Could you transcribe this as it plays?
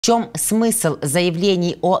В чем смысл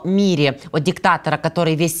заявлений о мире от диктатора,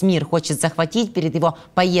 который весь мир хочет захватить перед его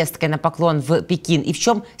поездкой на поклон в Пекин? И в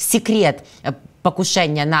чем секрет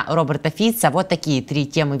покушения на Роберта Фица? Вот такие три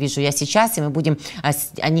темы вижу я сейчас, и мы будем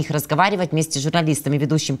о них разговаривать вместе с журналистами,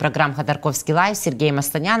 ведущим программ «Ходорковский лайв» Сергеем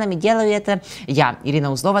Асланяном. И делаю это я,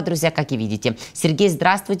 Ирина Узлова, друзья, как и видите. Сергей,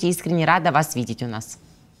 здравствуйте, искренне рада вас видеть у нас.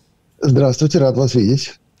 Здравствуйте, рад вас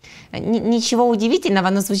видеть. Ничего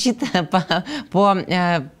удивительного, но звучит по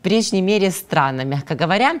прежней мере странно, мягко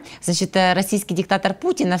говоря. Значит, российский диктатор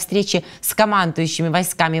Путин на встрече с командующими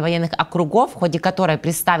войсками военных округов, в ходе которой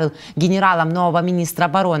представил генералам нового министра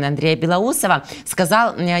обороны Андрея Бєлоусова,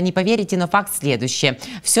 сказал, не поверите, но факт следующий.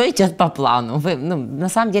 Все идет по плану. На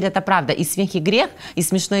самом деле это правда. И смех, и грех, и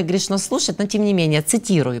смешно, и грешно слушать, но тем не менее,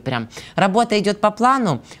 цитирую прям. Работа идет по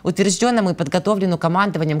плану, утвержденному и подготовленному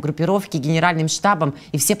командованием группировки, генеральным штабом,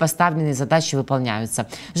 и все поставленные задачи выполняются.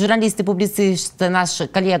 Журналист и публицист, наш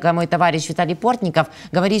коллега, мой товарищ Виталий Портников,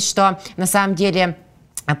 говорит, что на самом деле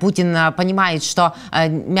Путин понимает, что,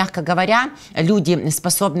 мягко говоря, люди,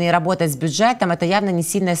 способные работать с бюджетом, это явно не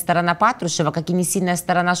сильная сторона Патрушева, как и не сильная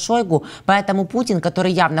сторона Шойгу. Поэтому Путин,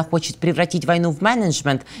 который явно хочет превратить войну в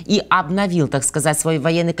менеджмент, и обновил, так сказать, свой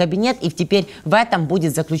военный кабинет, и теперь в этом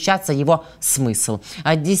будет заключаться его смысл.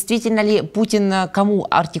 Действительно ли Путин кому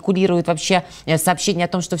артикулирует вообще сообщение о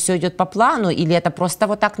том, что все идет по плану, или это просто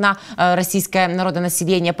вот так на российское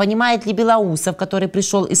народонаселение? Понимает ли Бєлоусов, который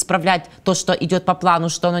пришел исправлять то, что идет по плану,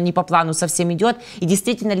 что оно не по плану совсем идет, и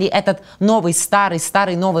действительно ли этот новый,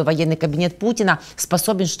 старый новый военный кабинет Путина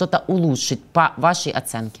способен что-то улучшить, по вашей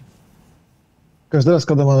оценке? Каждый раз,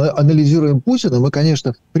 когда мы анализируем Путина, мы,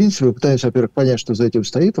 конечно, в принципе пытаемся, во-первых, понять, что за этим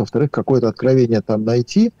стоит, во-вторых, какое-то откровение там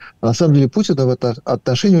найти. А на самом деле Путин в этом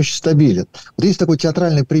отношении очень стабилен. Вот есть такой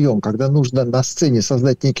театральный прием, когда нужно на сцене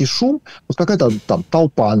создать некий шум, вот какая-то там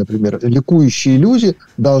толпа, например, ликующие люди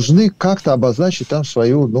должны как-то обозначить там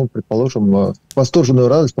свою, ну, предположим, восторженную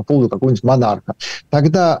радость по поводу какого-нибудь монарха.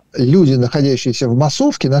 Тогда люди, находящиеся в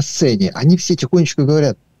массовке на сцене, они все тихонечко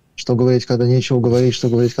говорят: что говорить, когда нечего говорить, что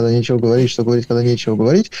говорить, когда нечего говорить, что говорить, когда нечего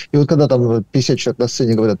говорить. И вот когда там 50 человек на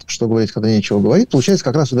сцене говорят, что говорить, когда нечего говорить, получается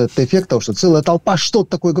как раз вот этот эффект того, что целая толпа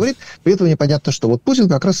что-то такое говорит, при этом непонятно что. Вот Путин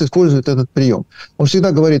как раз использует этот прием. Он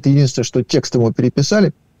всегда говорит, единственное, что текст ему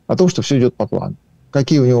переписали, о том, что все идет по плану.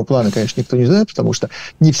 Какие у него планы, конечно, никто не знает, потому что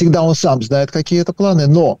не всегда он сам знает, какие это планы,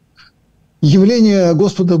 но явление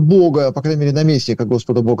Господа Бога, по крайней мере, наместника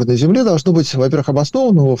Господа Бога на земле, должно быть, во-первых,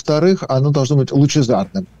 обоснованным, во-вторых, оно должно быть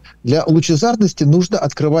лучезарным. Для лучезарности нужно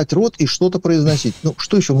открывать рот и что-то произносить. Ну,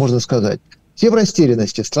 что еще можно сказать? Все в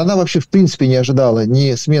растерянности. Страна вообще в принципе не ожидала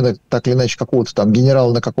ни смены, так или иначе, какого-то там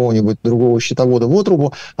генерала на какого-нибудь другого счетовода в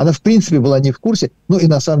отрубу. Она в принципе была не в курсе. Ну и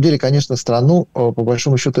на самом деле, конечно, страну, по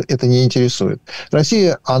большому счету, это не интересует.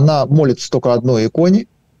 Россия, она молится только одной иконе.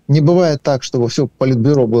 Не бывает так, чтобы все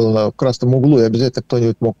политбюро было в красном углу, и обязательно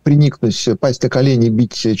кто-нибудь мог приникнуть, пасть на колени,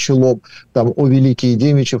 бить челом, там, о великий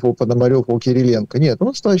Демичев, о Пономарев, о Кириленко. Нет,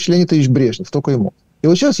 он товарищ Леонид Ильич Брежнев, только ему. И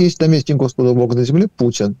вот сейчас есть наместник Господа Бога на земле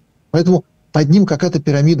Путин. Поэтому под ним какая-то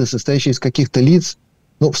пирамида, состоящая из каких-то лиц.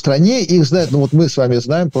 Ну, в стране их знают, ну вот мы с вами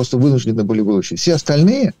знаем, просто вынуждены были выучить. Все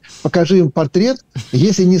остальные, покажи им портрет,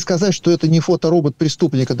 если не сказать, что это не фоторобот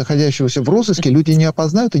преступника, находящегося в розыске, люди не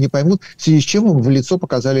опознают и не поймут, в связи с чем им в лицо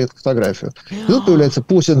показали эту фотографию. И тут появляется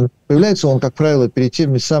Путин, появляется он, как правило, перед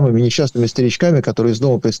теми самыми несчастными старичками, которые из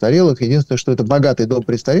дома престарелых. Единственное, что это богатый дом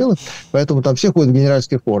престарелых, поэтому там все ходят в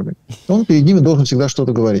генеральской форме. Он перед ними должен всегда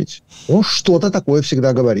что-то говорить. Он что-то такое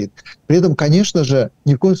всегда говорит. При этом, конечно же,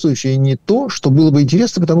 ни в коем случае не то, что было бы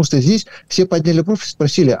интересно, потому что здесь все подняли бровь и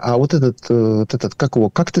спросили, а вот этот как его,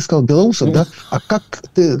 как ты сказал, Бєлоусов, да? А как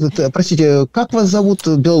простите, как вас зовут,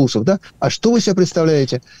 Бєлоусов, да? А что вы себя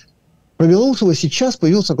представляете? Про Бєлоусова сейчас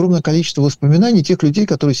появилось огромное количество воспоминаний тех людей,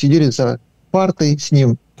 которые сидели за партой с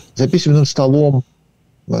ним, за письменным столом,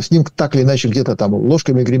 с ним так или иначе где-то там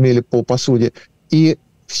ложками гремели по посуде. И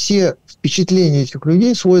все впечатления этих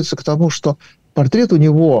людей сводятся к тому, что портрет у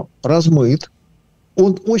него размыт,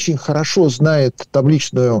 он очень хорошо знает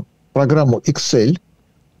табличную программу Excel,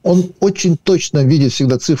 он очень точно видит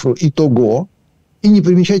всегда цифру «итого» и не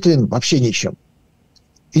примечателен вообще ничем.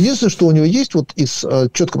 Единственное, что у него есть вот из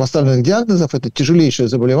четко поставленных диагнозов, это тяжелейшее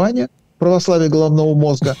заболевание, православие головного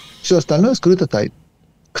мозга, все остальное скрыто тайной.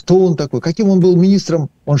 Кто он такой? Каким он был министром?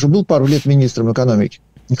 Он же был пару лет министром экономики.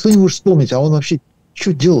 Никто не может вспомнить, а он вообще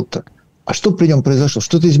что делал-то? А что при нем произошло?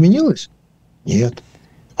 Что-то изменилось? Нет.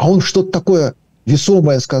 А он что-то такое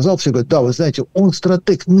весомое сказал, все говорят, да, вы знаете, он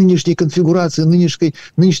стратег нынешней конфигурации,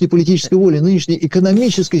 нынешней политической воли, нынешней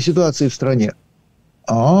экономической ситуации в стране.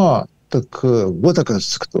 Так вот,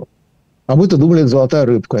 оказывается, кто. А мы-то думали, это золотая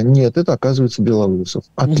рыбка. Нет, это, оказывается, Бєлоусов.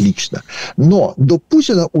 Отлично. Но до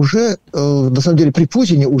Путина уже, на самом деле, при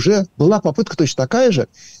Путине уже была попытка точно такая же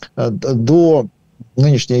до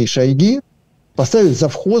нынешней Шойги поставить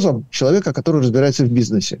завхозом человека, который разбирается в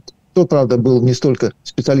бизнесе. Тот, правда, был не столько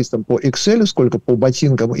специалистом по Excel, сколько по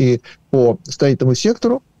ботинкам и по строительному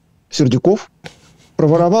сектору. Сердюков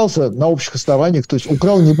проворовался на общих основаниях, то есть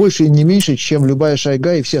украл не больше и не меньше, чем любая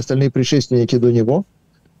Шойга и все остальные предшественники до него.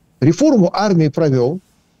 Реформу армии провел,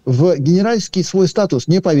 в генеральский свой статус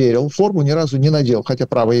не поверил, форму ни разу не надел, хотя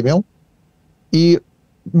право имел. И,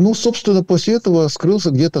 ну, собственно, после этого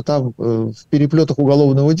скрылся где-то там в переплетах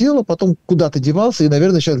уголовного дела, потом куда-то девался и,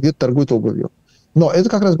 наверное, сейчас где-то торгует обувью. Но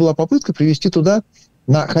это как раз была попытка привести туда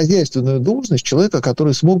на хозяйственную должность человека,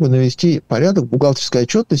 который смог бы навести порядок в бухгалтерской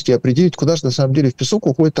отчетности и определить, куда же на самом деле в песок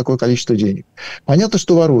уходит такое количество денег. Понятно,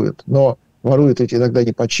 что воруют, но воруют ведь иногда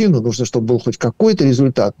не по чину, нужно, чтобы был хоть какой-то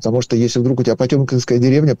результат, потому что если вдруг у тебя потемкинская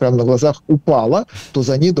деревня прямо на глазах упала, то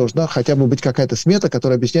за ней должна хотя бы быть какая-то смета,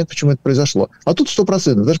 которая объясняет, почему это произошло. А тут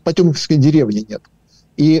 100%, даже потемкинской деревни нет.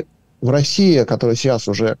 И в России, которая сейчас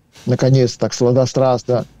уже наконец так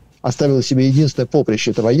сладострастно оставила себе единственное поприще,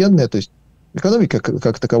 это военное, то есть экономики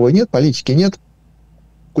как таковой нет, политики нет,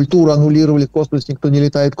 культуру аннулировали, в космос никто не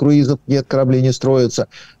летает, круизов нет, корабли не строятся.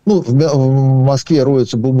 Ну, в Москве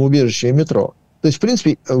роются бомбоубежища и метро. То есть, в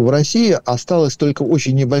принципе, в России осталось только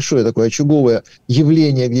очень небольшое такое очаговое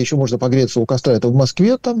явление, где еще можно погреться у костра. Это в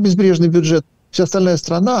Москве, там безбрежный бюджет. Вся остальная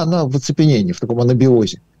страна, она в оцепенении, в таком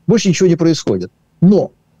анабиозе. Больше ничего не происходит.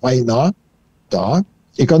 Но война, да,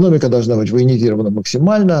 экономика должна быть военизирована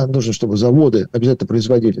максимально. Нужно, чтобы заводы обязательно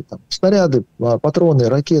производили там снаряды, патроны,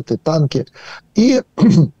 ракеты, танки. И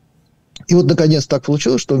вот, наконец, так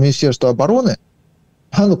получилось, что Министерство обороны,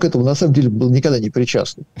 оно к этому, на самом деле, было никогда не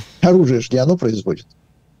причастно. Оружие же не оно производит.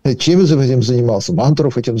 Чемизов этим занимался,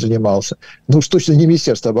 Мантуров этим занимался. Ну уж точно не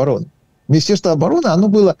Министерство обороны. Министерство обороны, оно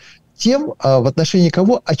было тем, в отношении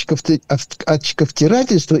кого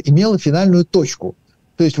очковтирательство имело финальную точку.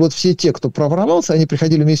 То есть вот все те, кто проворовался, они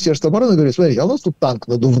приходили в Министерство обороны и говорили: смотрите, а у нас тут танк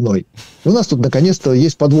надувной. И у нас тут наконец-то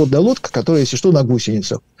есть подводная лодка, которая, если что, на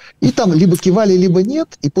гусеницах. И там либо кивали, либо нет.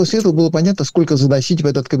 И после этого было понятно, сколько заносить в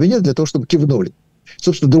этот кабинет для того, чтобы кивнули.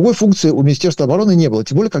 Собственно, другой функции у Министерства обороны не было.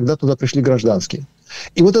 Тем более, когда туда пришли гражданские.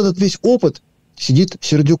 И вот этот весь опыт сидит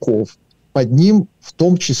Сердюков. Под ним в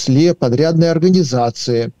том числе подрядные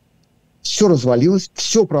организации. Все развалилось,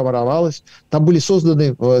 все проворовалось. Там были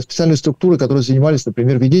созданы специальные структуры, которые занимались,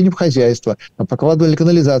 например, ведением хозяйства, там прокладывали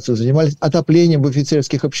канализацию, занимались отоплением в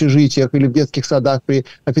офицерских общежитиях или в детских садах при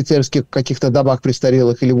офицерских каких-то домах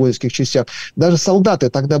престарелых или воинских частях. Даже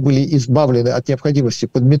солдаты тогда были избавлены от необходимости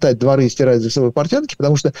подметать дворы и стирать за собой портянки,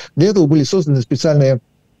 потому что для этого были созданы специальные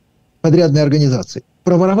подрядные организации.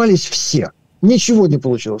 Проворовались все. Ничего не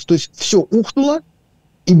получилось. То есть все ухнуло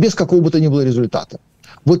и без какого бы то ни было результата.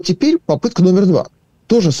 Вот теперь попытка номер 2.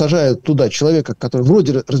 Тоже сажают туда человека, который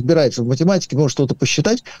вроде разбирается в математике, может что-то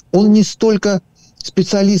посчитать. Он не столько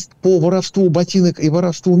специалист по воровству ботинок и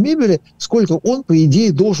воровству мебели, сколько он, по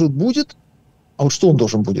идее, должен будет... А вот что он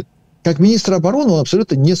должен будет? Как министр обороны он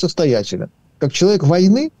абсолютно несостоятелен. Как человек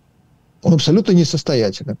войны он абсолютно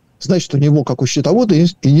несостоятелен. Значит, у него, как у счетовода,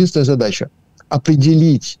 единственная задача –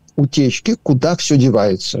 определить утечки, куда все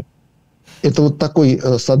девается. Это вот такой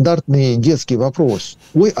стандартный детский вопрос.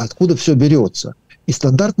 Ой, откуда все берется? И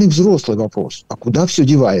стандартный взрослый вопрос. А куда все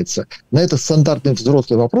девается? На этот стандартный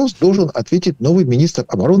взрослый вопрос должен ответить новый министр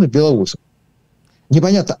обороны Бєлоусов.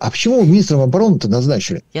 Непонятно, а почему министром обороны-то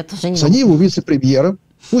назначили? Сади его вице-премьером,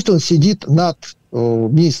 пусть он сидит над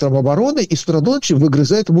министром обороны и с утра до ночи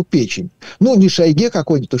выгрызает ему печень. Ну, не Шойге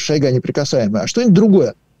какой-нибудь, то Шойга неприкасаемая, а что-нибудь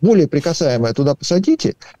другое. Более прикасаемое туда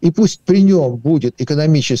посадите, и пусть при нем будет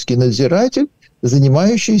экономический надзиратель,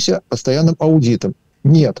 занимающийся постоянным аудитом.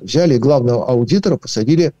 Нет, взяли главного аудитора,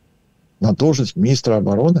 посадили на должность министра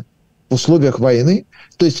обороны в условиях войны.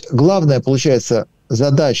 То есть главная, получается,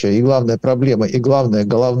 задача и главная проблема, и главная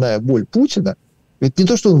головная боль Путина – это не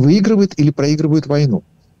то, что он выигрывает или проигрывает войну.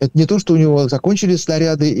 Это не то, что у него закончились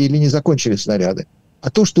снаряды или не закончились снаряды. А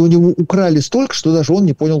то, что у него украли столько, что даже он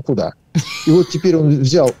не понял, куда. И вот теперь он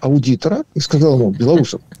взял аудитора и сказал ему: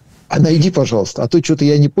 Бєлоусов, а найди, пожалуйста, а то что-то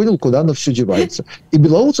я не понял, куда оно все девается. И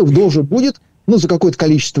Бєлоусов должен будет, ну, за какое-то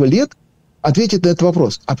количество лет ответить на этот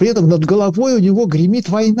вопрос. А при этом над головой у него гремит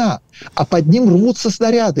война, а под ним рвутся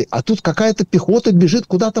снаряды, а тут какая-то пехота бежит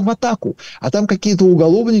куда-то в атаку, а там какие-то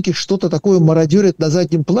уголовники что-то такое мародерят на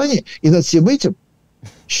заднем плане, и над всем этим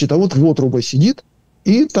счетовод в отрубе сидит,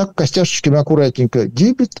 и так костяшечками аккуратненько: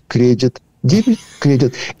 дебет, кредит, дебет,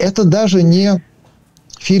 кредит. Это даже не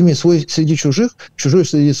в фильме «Свой среди чужих», «Чужой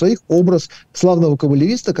среди своих» образ славного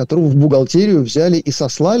кавалериста, которого в бухгалтерию взяли и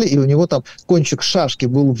сослали, и у него там кончик шашки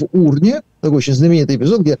был в урне. Такой очень знаменитый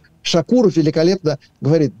эпизод, где Шакуров великолепно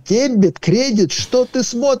говорит: «Дебет, кредит, что ты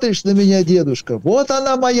смотришь на меня, дедушка? Вот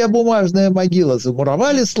она, моя бумажная могила».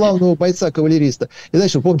 Замуровали славного бойца-кавалериста. И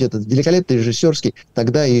дальше, вы помните, этот великолепный режиссерский,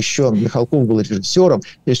 тогда еще Михалков был режиссером,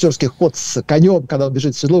 режиссерский ход с конем, когда он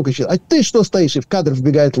бежит в седло, кричит: «А ты что стоишь?» И в кадр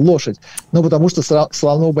вбегает лошадь. Ну, потому что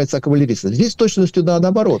славного бойца-кавалериста. Здесь с точностью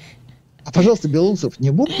наоборот. А, пожалуйста, Бєлоусов,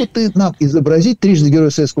 не мог бы ты нам изобразить трижды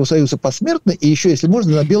Героя Советского Союза посмертно и еще, если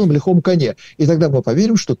можно, на белом лихом коне? И тогда мы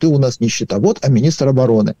поверим, что ты у нас не счетовод, а министр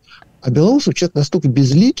обороны. А Бєлоусов человек настолько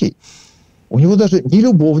безликий, у него даже ни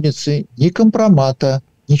любовницы, ни компромата,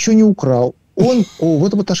 ничего не украл. Он в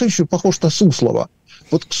этом отношении еще похож на Суслова.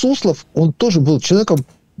 Вот Суслов, он тоже был человеком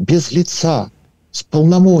без лица, с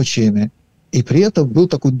полномочиями. И при этом был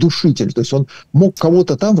такой душитель. То есть он мог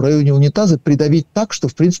кого-то там в районе унитаза придавить так, что,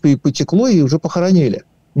 в принципе, и потекло, и уже похоронили.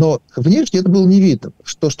 Но внешне это было не видно.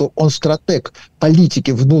 Что он стратег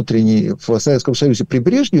политики внутренней в Советском Союзе при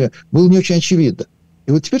Брежневе, было не очень очевидно.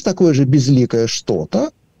 И вот теперь такое же безликое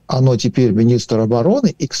что-то, оно теперь министр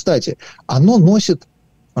обороны, и, кстати, оно носит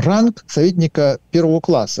ранг советника первого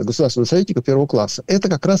класса, государственного советника первого класса. Это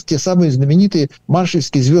как раз те самые знаменитые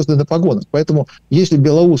маршальские звезды на погонах. Поэтому, если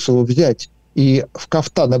Бєлоусова взять и в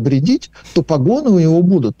кафтан обрядить, то погоны у него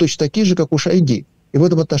будут точно такие же, как у Шойгу. И в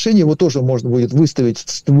этом отношении его тоже можно будет выставить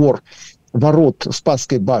в створ ворот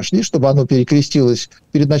Спасской башни, чтобы оно перекрестилось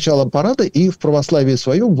перед началом парада и в православии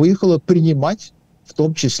своем выехало принимать в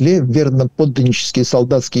том числе верноподданнические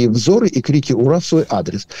солдатские взоры и крики «Ура!» в свой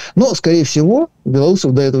адрес. Но, скорее всего,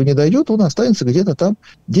 Бєлоусов до этого не дойдет, он останется где-то там,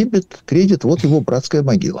 дебет, кредит, вот его братская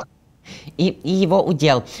могила. И его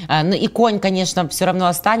удел. Ну и конь, конечно, все равно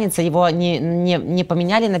останется, его не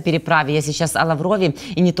поменяли на переправе. Я сейчас о Лаврове,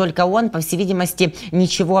 и не только он, по всей видимости,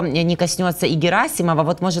 ничего не коснется и Герасимова.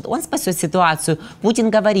 Вот, может, он спасет ситуацию? Путин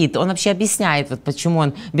говорит, он вообще объясняет, вот почему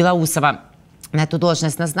он Бєлоусова на эту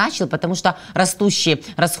должность назначил, потому что растущие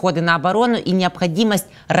расходы на оборону и необходимость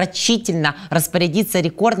рачительно распорядиться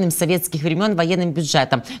рекордным советских времен военным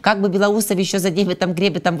бюджетом. Как бы Бєлоусов еще за дебетом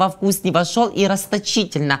гребетом во вкус не вошел и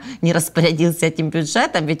расточительно не распорядился этим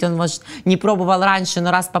бюджетом, ведь он, может, не пробовал раньше,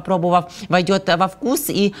 но раз попробовав, войдет во вкус.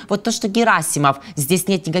 И вот то, что Герасимов, здесь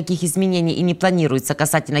нет никаких изменений и не планируется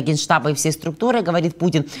касательно Генштаба и всей структуры, говорит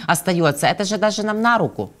Путин, остается. Это же даже нам на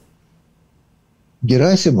руку.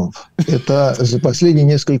 Герасимов – это за последние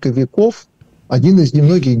несколько веков один из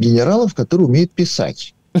немногих генералов, который умеет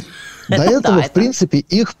писать. До этого, в принципе,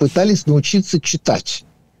 их пытались научиться читать.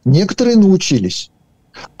 Некоторые научились.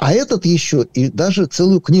 А этот еще и даже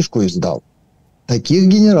целую книжку издал. Таких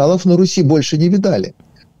генералов на Руси больше не видали.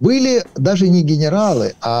 Были даже не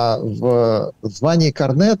генералы, а в звании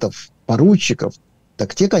корнетов, поручиков.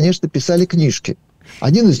 Так те, конечно, писали книжки.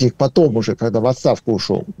 Один из них потом уже, когда в отставку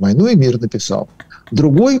ушел, «Войну и мир» написал.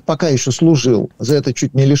 Другой пока еще служил, за это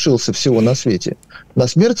чуть не лишился всего на свете. На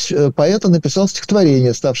смерть поэта написал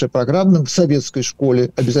стихотворение, ставшее программным в советской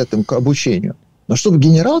школе, обязательным к обучению. Но чтобы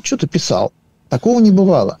генерал что-то писал, такого не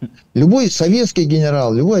бывало. Любой советский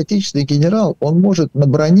генерал, любой отечественный генерал, он может на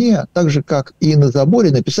броне, так же как и на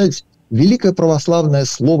заборе, написать великое православное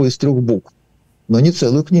слово из 3 букв. Но не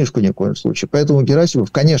целую книжку ни в коем случае. Поэтому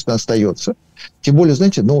Герасимов, конечно, остается. Тем более,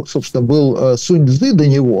 знаете, ну, собственно, был Сунь Цзы до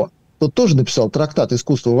него. Тот тоже написал трактат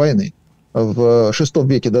 «Искусство войны» в VI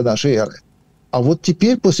веке до нашей эры. А вот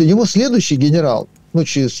теперь после него следующий генерал, ну,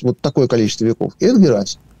 через вот такое количество веков, это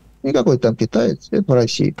Герасимов. Не какой-то там китаец, это в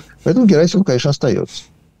России. Поэтому Герасимов, конечно, остается.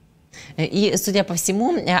 И, судя по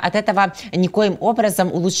всему, от этого никоим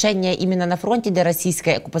образом улучшения именно на фронте для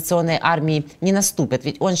российской оккупационной армии не наступит.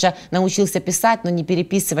 Ведь он же научился писать, но не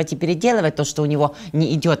переписывать и переделывать то, что у него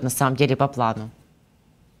не идет на самом деле по плану.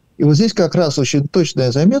 И вот здесь как раз очень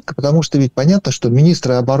точная заметка, потому что ведь понятно, что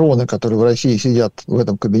министры обороны, которые в России сидят в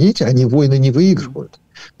этом кабинете, они войны не выигрывают.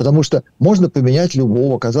 Потому что можно поменять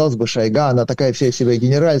любого. Казалось бы, Шойгу, она такая вся себя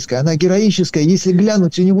генеральская, она героическая. Если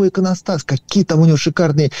глянуть, у него иконостас, какие там у него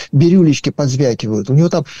шикарные бирюлечки подзвякивают. У него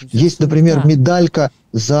там есть, например, медалька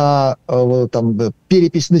за там,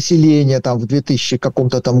 перепись населения там, в 2000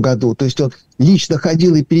 каком-то там году. То есть он лично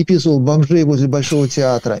ходил и переписывал бомжей возле Большого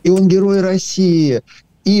театра. И он герой России.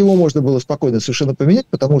 И его можно было спокойно совершенно поменять,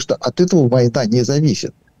 потому что от этого война не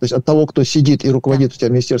зависит. То есть от того, кто сидит и руководит у тебя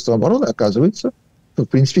Министерством обороны, оказывается, в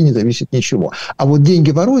принципе, не зависит ничего. А вот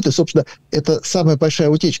деньги воруют, и, собственно, это самая большая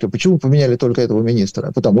утечка. Почему поменяли только этого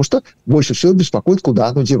министра? Потому что больше всего беспокоит, куда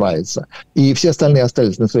оно девается. И все остальные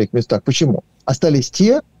остались на своих местах. Почему? Остались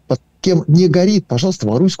те, кем не горит, пожалуйста,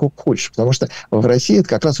 воруй сколько хочешь. Потому что в России это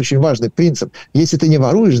как раз очень важный принцип. Если ты не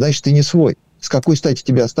воруешь, значит, ты не свой. С какой стати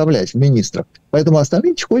тебя оставлять в министрах? Поэтому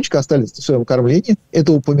остальные тихонечко остались в своем кормлении.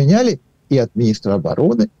 Это упомяли, и от министра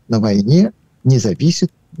обороны на войне не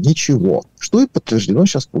зависит ничего. Что и подтверждено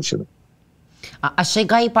сейчас Путиным. А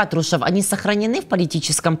Шойгу и Патрушев, они сохранены в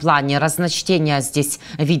политическом плане? Разночтения здесь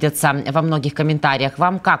видятся во многих комментариях.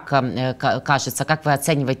 Вам как кажется, как вы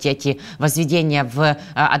оцениваете эти возведения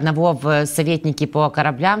одного в советники по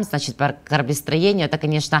кораблям, значит, по кораблестроению? Это,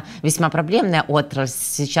 конечно, весьма проблемная отрасль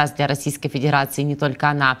сейчас для Российской Федерации, не только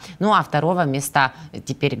она. Ну, а второго места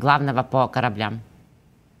теперь главного по кораблям.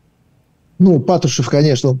 Ну, Патрушев,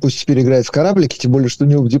 конечно, он пусть теперь играет в кораблике, тем более, что у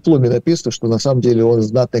него в дипломе написано, что на самом деле он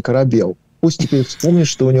знатный корабел. Пусть теперь вспомнит,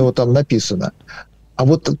 что у него там написано. А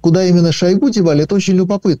вот куда именно Шойгу девали, это очень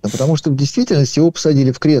любопытно, потому что в действительности его посадили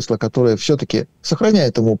в кресло, которое все-таки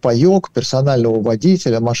сохраняет ему паёк, персонального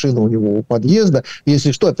водителя, машина у него у подъезда.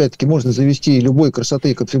 Если что, опять-таки, можно завести любой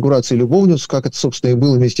красоты и конфигурации любовницу, как это, собственно, и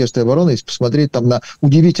было в Министерстве обороны. Если посмотреть там на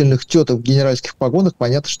удивительных теток в генеральских погонах,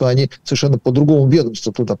 понятно, что они совершенно по другому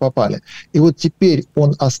ведомству туда попали. И вот теперь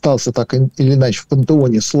он остался так или иначе в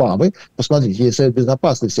пантеоне славы. Посмотрите, есть Совет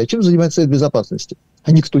Безопасности. А чем занимается Совет Безопасности?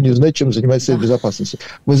 А никто не знает, чем занимается Совет Безопасности.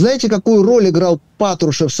 Вы знаете, какую роль играл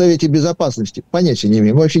Патрушев в Совете Безопасности? Понятия не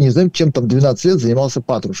имеем. Мы вообще не знаем, чем там 12 лет занимался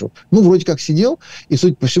Патрушев. Ну, вроде как сидел, и,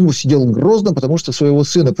 судя по всему, сидел грозно, потому что своего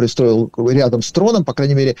сына пристроил рядом с троном. По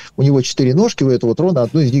крайней мере, у него 4 ножки у этого трона,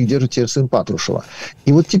 одну из них держит теперь сын Патрушева.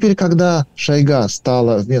 И вот теперь, когда Шойгу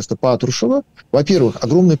стала вместо Патрушева, во-первых,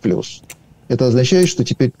 огромный плюс. Это означает, что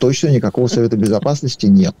теперь точно никакого Совета Безопасности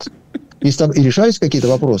нет. Если там и решались какие-то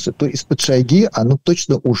вопросы, то из-под Шойгу оно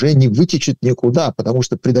точно уже не вытечет никуда, потому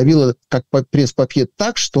что придавило как пресс-папье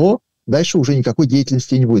так, что дальше уже никакой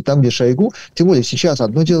деятельности не будет. Там, где Шойгу, тем более сейчас,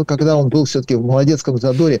 одно дело, когда он был все-таки в молодецком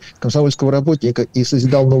задоре комсомольского работника и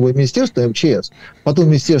созидал новое министерство МЧС, потом в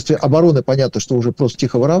Министерстве обороны, понятно, что уже просто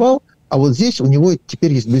тихо воровал, а вот здесь у него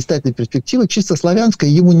теперь есть блистательная перспектива, чисто славянская,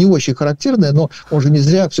 ему не очень характерная, но он же не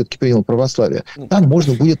зря все-таки принял православие. Там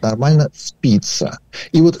можно будет нормально спиться.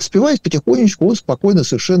 И вот спиваясь потихонечку, он спокойно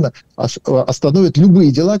совершенно остановит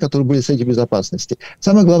любые дела, которые были с этим безопасности.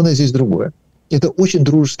 Самое главное здесь другое. Это очень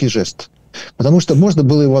дружеский жест. Потому что можно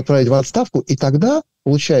было его отправить в отставку, и тогда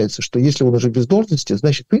получается, что если он уже без должности,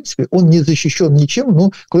 значит, в принципе, он не защищен ничем,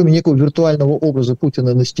 ну, кроме некого виртуального образа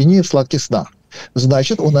Путина на стене в сладких снах.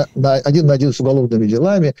 Значит, он один на один с уголовными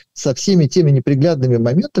делами, со всеми теми неприглядными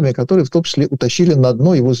моментами, которые в том числе утащили на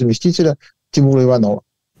дно его заместителя Тимура Иванова.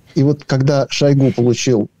 И вот когда Шойгу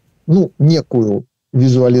получил, ну, некую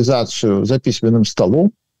визуализацию за письменным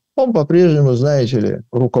столом, он по-прежнему, знаете ли,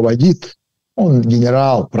 руководит. Он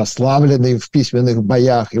генерал, прославленный в письменных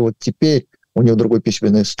боях, и вот теперь у него другой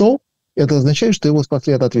письменный стол. Это означает, что его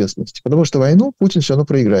спасли от ответственности, потому что войну Путин все равно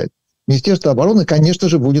проиграет. Министерство обороны, конечно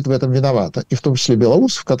же, будет в этом виновато, и в том числе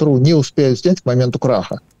Бєлоусов, которого не успеют снять к моменту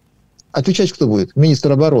краха. Отвечать кто будет?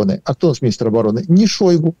 Министр обороны. А кто у нас министр обороны? Не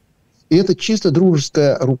Шойгу. И это чисто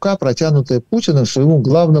дружеская рука, протянутая Путиным своему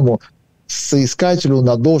главному соискателю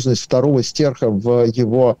на должность второго стерха в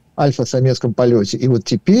его альфа-самецком полете. И вот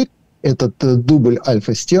теперь этот дубль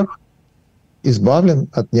альфа-стерх избавлен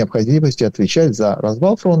от необходимости отвечать за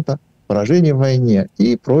развал фронта, поражение в войне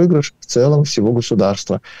и проигрыш в целом всего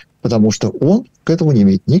государства. Потому что он к этому не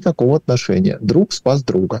имеет никакого отношения. Друг спас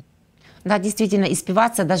друга. Да, действительно,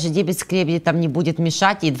 испиваться даже дебет с клебетом не будет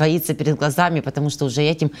мешать и двоиться перед глазами, потому что уже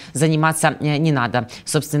этим заниматься не надо,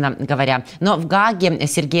 собственно говоря. Но в Гааге,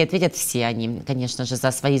 Сергей, ответят все они, конечно же,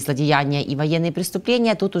 за свои злодеяния и военные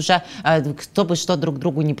преступления. Тут уже кто бы что друг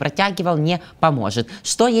другу не протягивал, не поможет.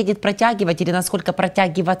 Что едет протягивать или насколько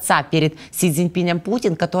протягиваться перед Си Цзиньпином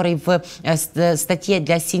Путин, который в статье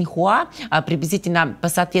для Синьхуа приблизительно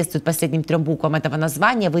соответствует последним 3 буквам этого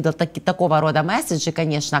названия, выдал такого рода месседжи,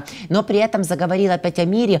 конечно, но при этом заговорил опять о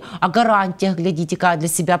мире, о гарантиях, глядите-ка, для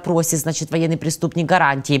себя просит, значит, военный преступник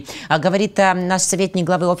гарантии. Говорит наш советник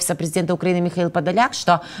главы Офиса президента Украины Михаил Подоляк,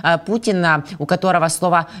 что Путин, у которого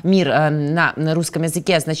слово «мир» на русском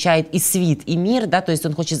языке означает и свит, и мир, да, то есть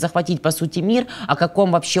он хочет захватить, по сути, мир, о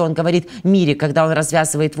каком вообще он говорит мире, когда он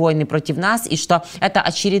развязывает войны против нас, и что это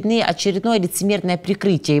очередное лицемерное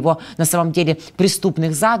прикрытие его, на самом деле,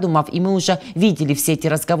 преступных задумов, и мы уже видели все эти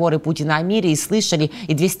разговоры Путина о мире и слышали,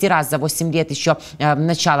 и 200 раз за 8 лет еще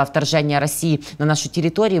начала вторжения России на нашу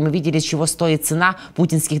территорию, мы видели, чего стоит цена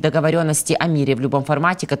путинских договоренностей о мире в любом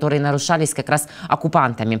формате, которые нарушались как раз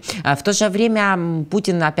оккупантами. В то же время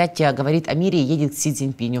Путин опять говорит о мире и едет к Си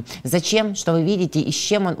Цзиньпиню. Зачем? Что вы видите и с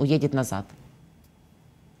чем он уедет назад?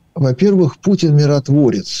 Во-первых, Путин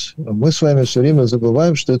миротворец. Мы с вами все время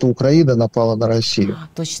забываем, что это Украина напала на Россию.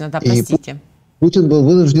 Точно, да, простите. И Путин был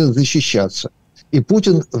вынужден защищаться. И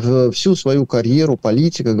Путин всю свою карьеру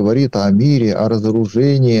политика говорит о мире, о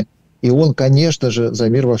разоружении. И он, конечно же, за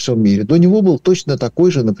мир во всем мире. До него был точно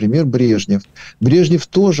такой же, например, Брежнев. Брежнев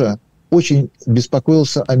тоже очень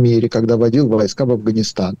беспокоился о мире, когда водил войска в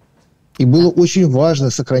Афганистан. И было очень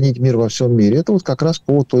важно сохранить мир во всем мире. Это вот как раз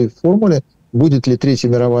по той формуле, будет ли Третья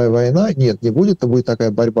мировая война. Нет, не будет. Это будет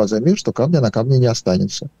такая борьба за мир, что камня на камне не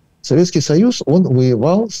останется. Советский Союз, он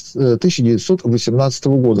воевал с 1918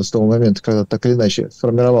 года, с того момента, когда так или иначе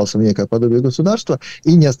сформировался в некое подобие государства,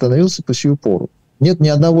 и не остановился по сию пору. Нет ни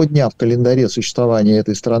одного дня в календаре существования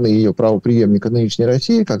этой страны и ее правопреемника нынешней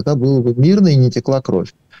России, когда было бы мирно и не текла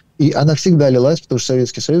кровь. И она всегда лилась, потому что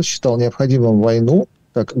Советский Союз считал необходимым войну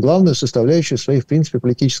как главную составляющую своей, в принципе,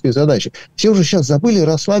 политической задачи. Все уже сейчас забыли и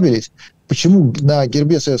расслабились, почему на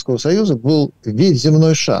гербе Советского Союза был весь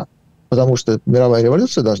земной шар. Потому что мировая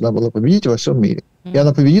революция должна была победить во всем мире. И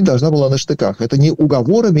она победить должна была на штыках. Это не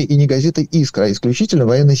уговорами и не газетой «Искра», а исключительно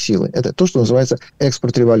военной силой. Это то, что называется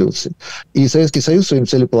экспорт революции. И Советский Союз своим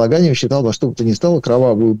целеполаганием считал во что бы то ни стало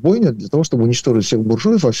кровавую бойню для того, чтобы уничтожить всех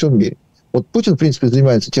буржуев во всем мире. Вот Путин, в принципе,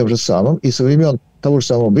 занимается тем же самым. И со времен того же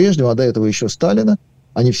самого Брежнева, а до этого еще Сталина,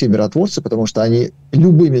 они все миротворцы, потому что они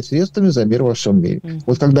любыми средствами за мир во всем мире.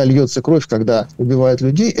 Вот когда льется кровь, когда убивают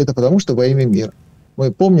людей, это потому что во имя мира.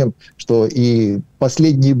 Мы помним, что и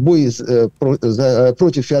последний бой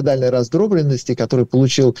против феодальной раздробленности, который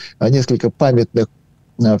получил несколько памятных,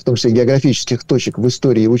 в том числе географических точек в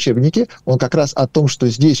истории и учебнике, он как раз о том, что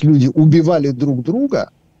здесь люди убивали друг друга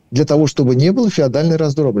для того, чтобы не было феодальной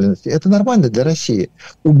раздробленности. Это нормально для России.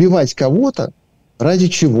 Убивать кого-то ради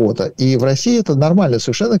чего-то. И в России это нормально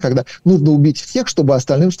совершенно, когда нужно убить всех, чтобы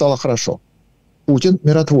остальным стало хорошо. Путин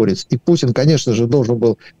миротворец. И Путин, конечно же, должен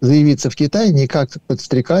был заявиться в Китай не как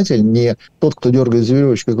подстрекатель, не тот, кто дергает за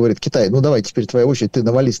веревочку и говорит: Китай, ну давай теперь твоя очередь, ты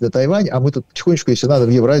навались на Тайвань, а мы тут потихонечку, если надо, в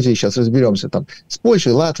Евразии сейчас разберемся там с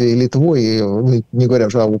Польшей, Латвией, Литвой, и, ну, не говоря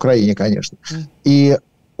уже об Украине, конечно. И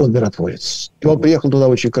он миротворец. И он приехал туда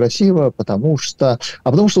очень красиво, потому что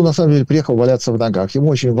он на самом деле приехал валяться в ногах. Ему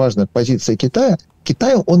очень важна позиция Китая.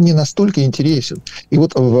 Китаю он не настолько интересен. И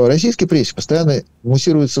вот в российской прессе постоянно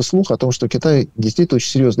муссируется слух о том, что Китай действительно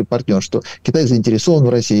очень серьезный партнер, что Китай заинтересован в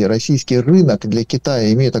России. Российский рынок для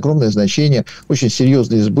Китая имеет огромное значение, очень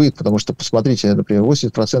серьезный сбыт, потому что, посмотрите, например,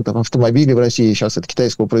 80% автомобилей в России сейчас это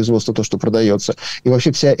китайского производства, то, что продается. И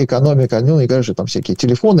вообще вся экономика, ну, не говорю, что там всякие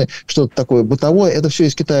телефоны, что-то такое бытовое, это все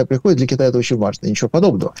из Китая приходит. Для Китая это очень важно. Ничего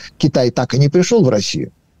подобного. Китай так и не пришел в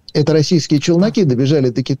Россию. Это российские челноки добежали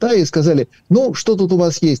до Китая и сказали: ну, что тут у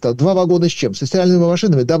вас есть? 2 вагона с чем? Со стиральными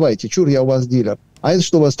машинами? Давайте. Чур, я у вас дилер. А это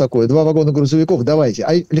что у вас такое? 2 вагона грузовиков? Давайте.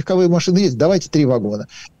 А легковые машины есть? Давайте 3 вагона.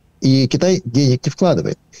 И Китай денег не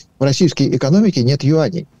вкладывает. В российской экономике нет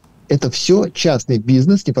юаней. Это все частный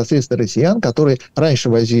бизнес непосредственно россиян, которые раньше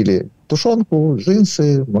возили тушенку,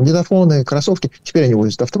 джинсы, магнитофоны, кроссовки. Теперь они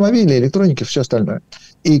возят автомобили, электроники, все остальное.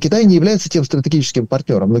 И Китай не является тем стратегическим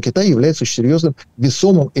партнером, но Китай является очень серьезным,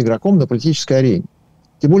 весомым игроком на политической арене.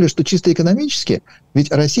 Тем более, что чисто экономически, ведь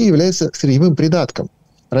Россия является сырьевым придатком.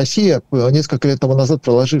 Россия, несколько лет тому назад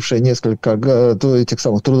проложившая несколько этих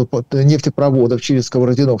самых нефтепроводов через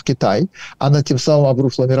Сковородино в Китай, она тем самым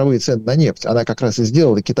обрушила мировые цены на нефть. Она как раз и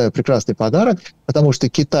сделала Китаю прекрасный подарок, потому что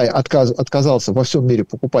Китай отказался во всем мире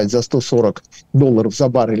покупать за $140 за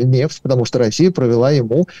баррель нефть, потому что Россия провела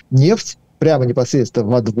ему нефть прямо непосредственно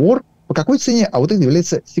во двор. По какой цене? А вот это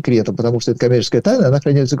является секретом, потому что это коммерческая тайна, она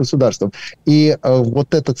хранится государством. И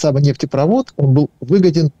вот этот самый нефтепровод, он был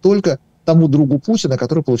выгоден только тому другу Путина,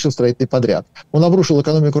 который получил строительный подряд. Он обрушил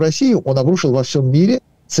экономику России, он обрушил во всем мире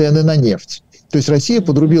цены на нефть. То есть Россия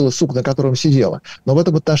подрубила сук, на котором сидела. Но в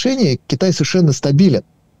этом отношении Китай совершенно стабилен.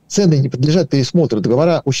 Цены не подлежат пересмотру.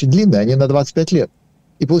 Договора очень длинные, они на 25 лет.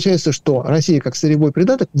 И получается, что Россия как сырьевой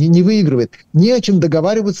придаток не выигрывает. Не о чем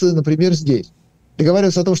договариваться, например, здесь.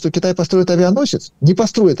 Договариваться о том, что Китай построит авианосец, не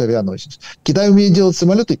построит авианосец. Китай умеет делать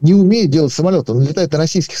самолеты, не умеет делать самолеты. Он летает на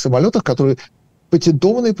российских самолетах, которые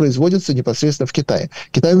патентованные производятся непосредственно в Китае.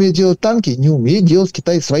 Китай умеет делать танки, не умеет делать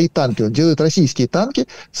Китай свои танки. Он делает российские танки,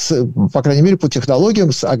 по крайней мере, по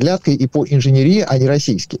технологиям, с оглядкой и по инженерии, а не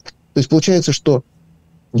российские. То есть получается, что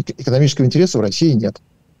экономического интереса в России нет.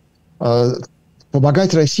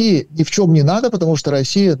 Помогать России ни в чем не надо, потому что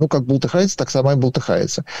Россия, ну, как бултыхается, так сама и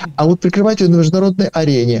бултыхается. А вот прикрывать ее на международной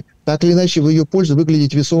арене, так или иначе в ее пользу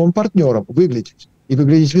выглядеть весомым партнером, выглядеть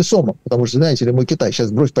весомым, потому что, знаете ли, мы Китай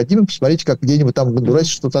сейчас брось поднимем, посмотрите, как где-нибудь там в Гондурасе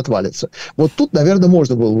что-то отвалится. Вот тут, наверное,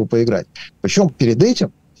 можно было бы поиграть. Причем перед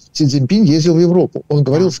этим Си Цзиньпин ездил в Европу. Он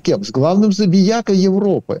говорил с кем? С главным забиякой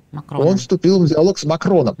Европы. Макроном. Он вступил в диалог с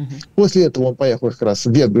Макроном. После этого он поехал как раз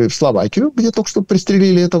в Венгрию, в Словакию, где только что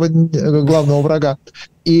пристрелили этого главного врага.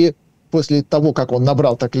 И после того, как он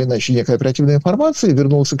набрал так или иначе некой оперативной информации,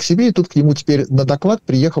 вернулся к себе, и тут к нему теперь на доклад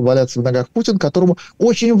приехал валяться в ногах Путин, которому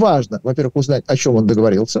очень важно, во-первых, узнать, о чем он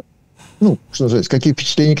договорился. Ну, что называется, какие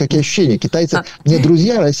впечатления, какие ощущения. Китайцы не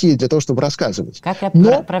друзья России для того, чтобы рассказывать. Как я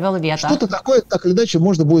провел вето. Что-то такое, так или иначе,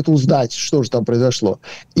 можно будет узнать, что же там произошло.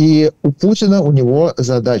 И у Путина, у него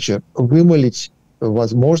задача вымолить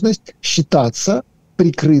возможность считаться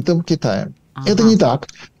прикрытым Китаем. Это не так.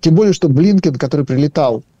 Тем более, что Блинкен, который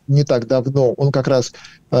прилетал не так давно, он как раз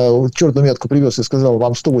черную метку привез и сказал,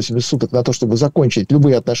 вам 180 суток на то, чтобы закончить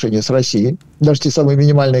любые отношения с Россией, даже те самые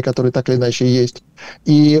минимальные, которые так или иначе есть.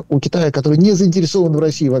 И у Китая, который не заинтересован в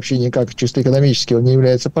России вообще никак, чисто экономически он не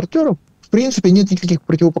является партнером, в принципе, нет никаких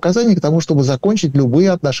противопоказаний к тому, чтобы закончить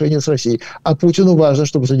любые отношения с Россией. А Путину важно,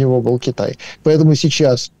 чтобы за него был Китай. Поэтому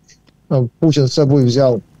сейчас Путин с собой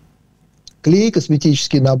взял клей,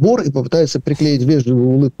 косметический набор, и попытается приклеить вежливую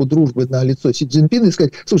улыбку дружбы на лицо Си Цзиньпина и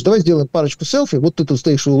сказать, слушай, давай сделаем парочку селфи, вот ты тут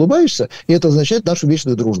стоишь и улыбаешься, и это означает нашу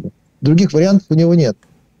вечную дружбу. Других вариантов у него нет.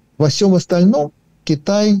 Во всем остальном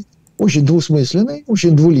Китай очень двусмысленный,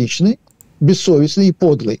 очень двуличный, бессовестный и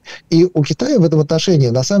подлый. И у Китая в этом отношении,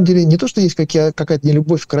 на самом деле, не то, что есть какая-то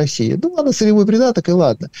нелюбовь к России. Ну, ладно, сырьевой придаток, и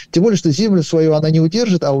ладно. Тем более, что землю свою она не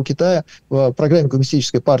удержит, а у Китая в программе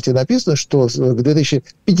Коммунистической партии написано, что к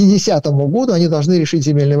 2050 году они должны решить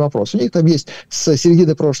земельный вопрос. У них там есть с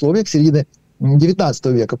середины прошлого века, середины 19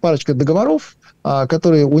 века парочка договоров,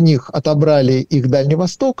 которые у них отобрали их Дальний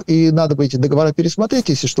Восток, и надо бы эти договора пересмотреть,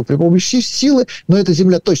 если что, при помощи силы, но эта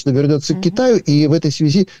земля точно вернется к Китаю, и в этой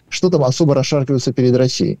связи что там особо расшаркиваться перед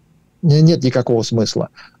Россией. Нет никакого смысла.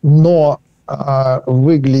 Но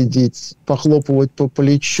выглядеть, похлопывать по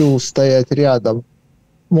плечу, стоять рядом,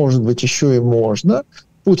 может быть, еще и можно.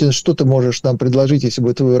 Путин, что ты можешь нам предложить, если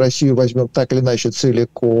мы твою Россию возьмем так или иначе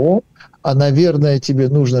целиком? А, наверное, тебе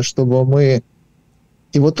нужно, чтобы мы...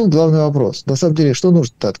 И вот тут главный вопрос. На самом деле, что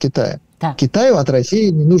нужно-то от Китая? Да. Китаю от России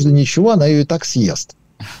не нужно ничего, она ее и так съест.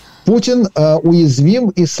 Путин уязвим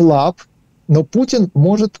и слаб, но Путин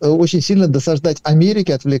может очень сильно досаждать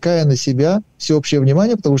Америке, отвлекая на себя всеобщее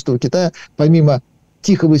внимание, потому что у Китая, помимо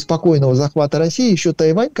тихого и спокойного захвата России, еще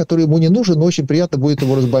Тайвань, который ему не нужен, но очень приятно будет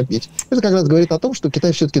его разбомбить. Это как раз говорит о том, что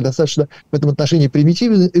Китай все-таки достаточно в этом отношении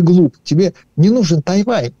примитивен и глуп. Тебе не нужен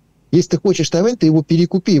Тайвань. Если ты хочешь Тайвань, ты его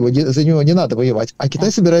перекупи, за него не надо воевать. А Китай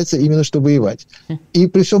собирается именно что воевать. И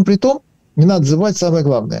при всем при том, не надо забывать самое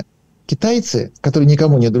главное. Китайцы, которые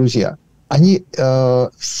никому не друзья, они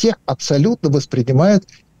всех абсолютно воспринимают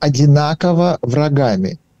одинаково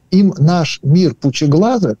врагами. Им наш мир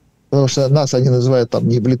пучеглазых, потому что нас они называют там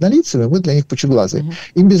не бледнолицами, мы для них пучеглазые.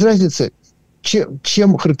 Им без разницы,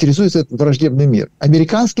 чем характеризуется этот враждебный мир.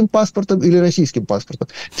 Американским паспортом или российским паспортом.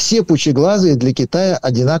 Все пучеглазые для Китая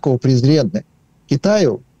одинаково презренны.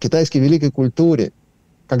 Китаю, китайской великой культуре,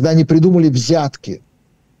 когда они придумали взятки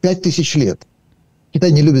 5000 лет,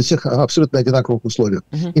 Китай не любит всех абсолютно одинаковых условиях.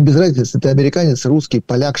 Им без разницы, ты американец, русский,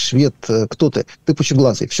 поляк, швед, кто ты. Ты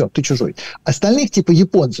пучеглазый, все, ты чужой. Остальных, типа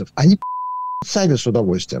японцев, они сами с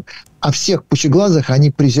удовольствием. А всех пучеглазых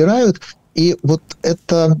они презирают. И вот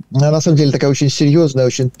это, на самом деле, такая очень серьезная,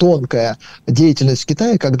 очень тонкая деятельность в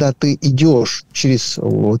Китае, когда ты идешь через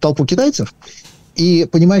толпу китайцев и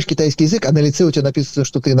понимаешь китайский язык, а на лице у тебя написано,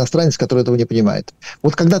 что ты иностранец, который этого не понимает.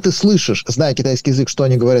 Вот когда ты слышишь, зная китайский язык, что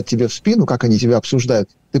они говорят тебе в спину, как они тебя обсуждают,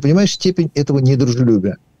 ты понимаешь степень этого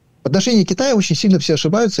недружелюбия. В отношении Китая очень сильно все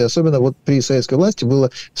ошибаются, и особенно вот при советской власти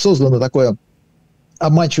было создано такое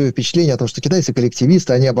обманчивое впечатление о том, что китайцы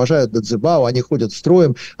коллективисты, они обожают Цзэбао, они ходят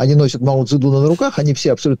строем, они носят Мао Цзэдуна на руках, они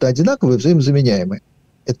все абсолютно одинаковые, взаимозаменяемые.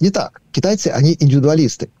 Это не так. Китайцы, они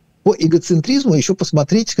индивидуалисты. По эгоцентризму еще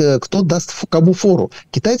посмотреть, кто даст кому фору.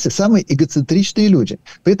 Китайцы самые эгоцентричные люди.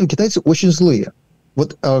 При этом китайцы очень злые.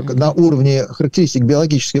 Вот на уровне характеристик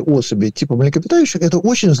биологической особи типа млекопитающих, это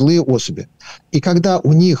очень злые особи. И когда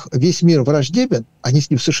у них весь мир враждебен, они с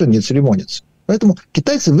ним совершенно не церемонятся. Поэтому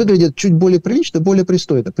китайцы выглядят чуть более прилично, более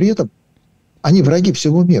пристойно. При этом они враги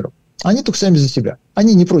всему миру. Они только сами за себя.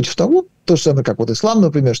 Они не против того, то же самое, как вот ислам,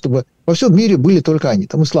 например, чтобы во всем мире были только они.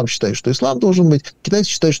 Там ислам считает, что ислам должен быть, китайцы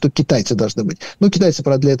считают, что китайцы должны быть. Но китайцы,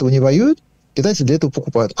 правда, для этого не воюют, китайцы для этого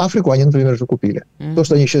покупают. Африку они, например, же купили. То,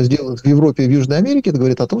 что они сейчас делают в Европе и в Южной Америке, это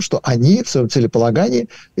говорит о том, что они в своем целеполагании,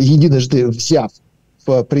 единожды взяв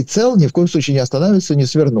в прицел, ни в коем случае не останавливаются, не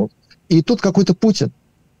свернут. И тут какой-то Путин.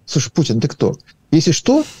 Слушай, Путин, ты кто? Если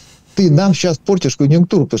что, ты нам сейчас портишь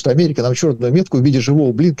конъюнктуру, потому что Америка нам черную метку в виде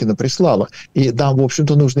живого Блинкена прислала. И нам, в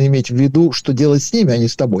общем-то, нужно иметь в виду, что делать с ними, а не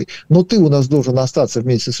с тобой. Но ты у нас должен остаться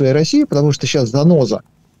вместе со своей Россией, потому что сейчас заноза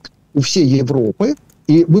у всей Европы,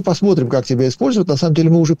 и мы посмотрим, как тебя используют. На самом деле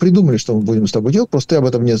мы уже придумали, что мы будем с тобой делать, просто ты об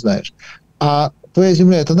этом не знаешь. А твоя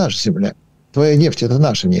земля – это наша земля, твоя нефть – это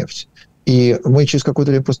наша нефть. И мы через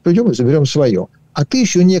какое-то время просто придем и заберем свое. А ты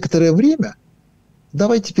еще некоторое время...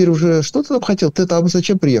 Давай теперь уже, что ты там хотел? Ты там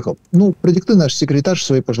зачем приехал? Ну, продиктуй наш секретарь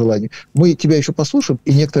свои пожелания. Мы тебя еще послушаем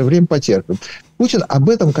и некоторое время потерпим. Путин об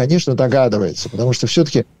этом, конечно, догадывается, потому что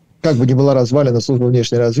все-таки, как бы ни была развалена служба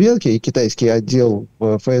внешней разведки и китайский отдел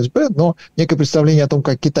ФСБ, но некое представление о том,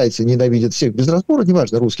 как китайцы ненавидят всех без разбора,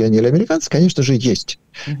 неважно, русские они или американцы, конечно же, есть.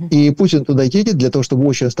 И Путин туда едет для того, чтобы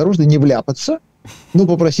очень осторожно не вляпаться, ну,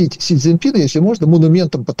 попросить Си Цзиньпина, если можно,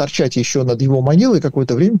 монументом поторчать еще над его могилой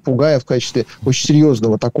какое-то время, пугая в качестве очень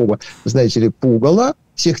серьезного такого, знаете ли, пугала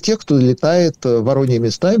всех тех, кто летает вороньими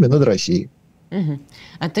стаями над Россией.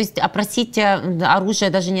 То есть опросить оружие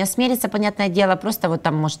даже не осмелится, понятное дело, просто вот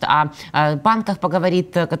там, может, о банках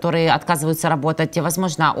поговорит, которые отказываются работать,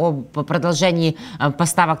 возможно, о продолжении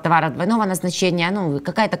поставок товаров двойного назначения, ну,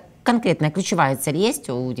 какая-то конкретная ключевая цель есть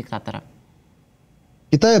у диктатора?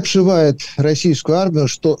 Китай обшивает российскую армию,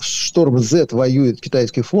 что Шторм Z воюет в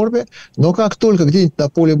китайской форме, но как только где-нибудь на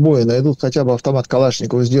поле боя найдут хотя бы автомат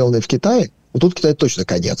Калашникова, сделанный в Китае, вот тут Китай точно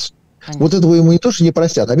конец. Понятно. Вот этого ему не то, что не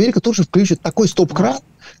простят. Америка тут же включит такой стоп-кран,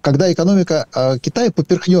 когда экономика Китая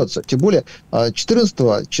поперхнется. Тем более 14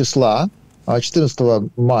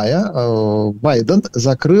 мая Байден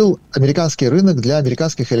закрыл американский рынок для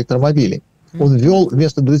американских электромобилей. Он ввел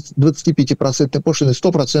вместо 25% пошлины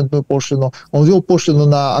 100% пошлину. Он ввел пошлину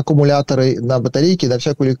на аккумуляторы, на батарейки, на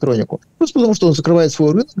всякую электронику. Просто потому, что он закрывает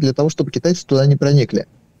свой рынок для того, чтобы китайцы туда не проникли.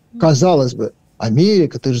 Казалось бы,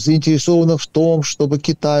 Америка, ты же заинтересована в том, чтобы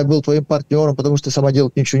Китай был твоим партнером, потому что ты сама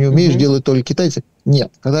делать ничего не умеешь, делают только китайцы.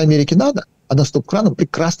 Нет, когда Америке надо, она стоп-краном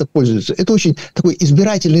прекрасно пользуется. Это очень такой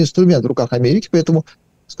избирательный инструмент в руках Америки, поэтому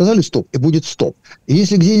сказали стоп, и будет стоп. И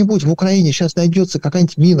если где-нибудь в Украине сейчас найдется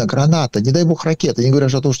какая-нибудь мина, граната, не дай бог ракета, не говоря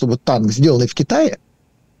о том, чтобы танк, сделанный в Китае,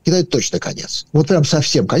 Китай точно конец. Вот прям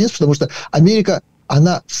совсем конец, потому что Америка,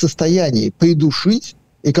 она в состоянии придушить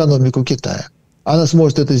экономику Китая. Она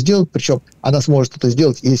сможет это сделать, причем она сможет это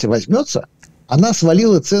сделать, если возьмется, она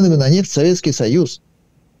свалила ценами на нефть Советский Союз.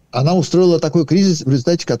 Она устроила такой кризис, в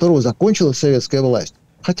результате которого закончилась советская власть.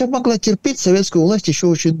 Хотя могла терпеть советскую власть еще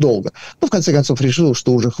очень долго. Но в конце концов решила,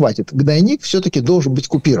 что уже хватит. Гнойник все-таки должен быть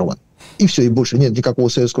купирован. И все, и больше нет никакого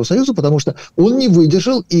Советского Союза, потому что он не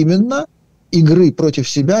выдержал именно игры против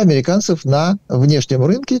себя американцев на внешнем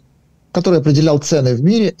рынке, который определял цены в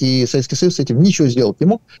мире, и Советский Союз с этим ничего сделать не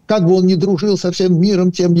мог. Как бы он ни дружил со всем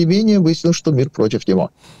миром, тем не менее выяснилось, что мир против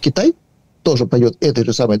него. Китай тоже пойдет этой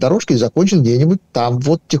же самой дорожкой и закончит где-нибудь там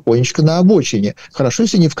вот тихонечко на обочине. Хорошо,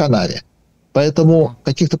 если не в канаве. Поэтому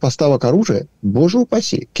каких-то поставок оружия, боже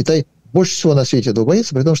упаси, Китай больше всего на свете этого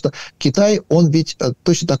боится, при том, что Китай, он ведь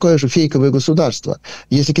точно такое же фейковое государство.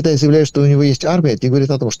 Если Китай заявляет, что у него есть армия, это не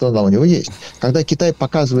говорит о том, что она у него есть. Когда Китай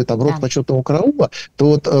показывает там рот почетного караула, то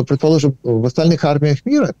вот, предположим, в остальных армиях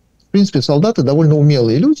мира, в принципе, солдаты довольно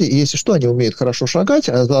умелые люди, и если что, они умеют хорошо шагать,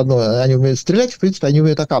 а заодно они умеют стрелять, в принципе, они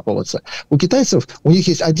умеют окапываться. У китайцев, у них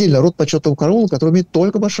есть отдельно рот почетного караула, который умеет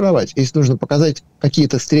только маршировать. Если нужно показать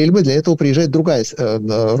какие-то стрельбы, для этого приезжает другая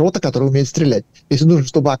рота, которая умеет стрелять. Если нужно,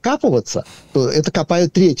 чтобы окапываться, то это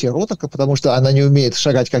копает третья рота, потому что она не умеет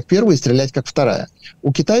шагать как первая и стрелять как вторая.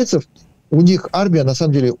 У китайцев у них армия, на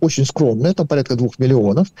самом деле, очень скромная, там порядка 2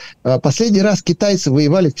 миллионов. Последний раз китайцы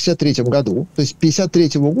воевали в 1953 году, то есть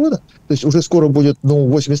 1953 года, то есть уже скоро будет,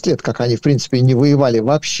 80 лет, как они, в принципе, не воевали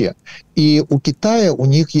вообще. И у Китая, у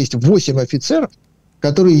них есть 8 офицеров,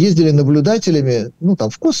 которые ездили наблюдателями, там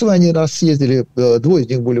в Косово они раз съездили, 2 из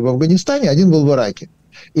них были в Афганистане, 1 был в Ираке.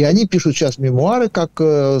 И они пишут сейчас мемуары, как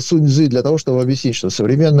Сунь Цзы, для того, чтобы объяснить, что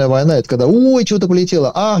современная война – это когда «Ой, что-то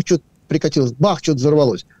полетело, что-то прикатилось, бах, что-то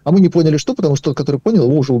взорвалось». А мы не поняли, что, потому что тот, который понял,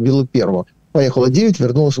 его уже убило первого. Поехало 9,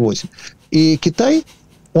 вернулось 8. И Китай,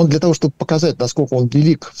 он для того, чтобы показать, насколько он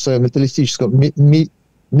велик в своем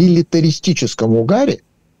милитаристическом угаре,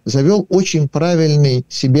 завел очень правильный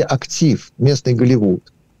себе актив, местный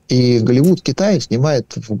Голливуд. И Голливуд Китая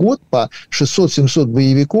снимает в год по 600-700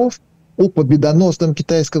 боевиков о победоносном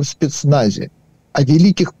китайском спецназе, о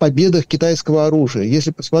великих победах китайского оружия.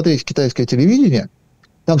 Если посмотреть китайское телевидение,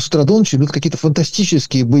 там с утра до ночи идут какие-то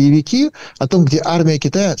фантастические боевики о том, где армия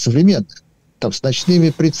Китая современная. Там с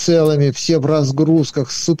ночными прицелами, все в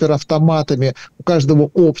разгрузках, с суперавтоматами, у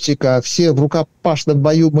каждого оптика, все в рукопашном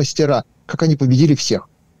бою мастера. Как они победили всех.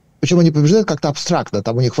 Причем они побеждают как-то абстрактно.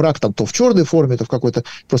 Там у них враг там, то в черной форме, то в какой-то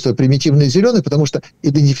просто примитивный зеленый, потому что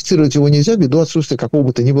идентифицировать его нельзя ввиду отсутствия какого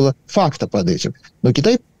бы то ни было факта под этим. Но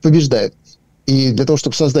Китай побеждает. И для того,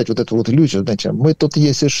 чтобы создать вот эту вот иллюзию, знаете, мы тут,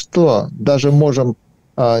 если что, даже можем...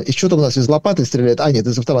 И что-то у нас из лопаты стреляет. Нет,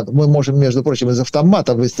 из автомата. Мы можем, между прочим, из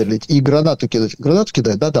автомата выстрелить и гранату кидать. Гранату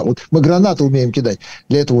кидать? Да-да. Вот мы гранату умеем кидать.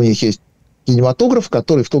 Для этого у них есть кинематограф,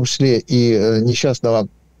 который в том числе и несчастного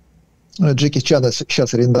Джеки Чана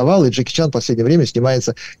сейчас арендовал, и Джеки Чан в последнее время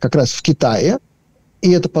снимается как раз в Китае.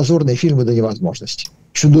 И это позорные фильмы до невозможности.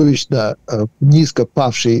 Чудовищно низко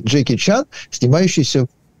павший Джеки Чан, снимающийся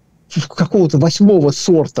в какого-то 8-го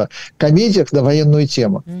сорта комедиях на военную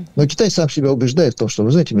тему. Но Китай сам себя убеждает в том, что,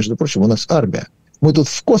 вы знаете, между прочим, у нас армия. Мы тут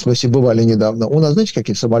в космосе бывали недавно. У нас, знаете,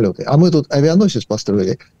 какие самолеты? А мы тут авианосец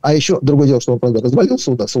построили. А еще другое дело, что он, правда,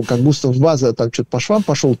 развалился у нас. Он как будто в база там что-то по швам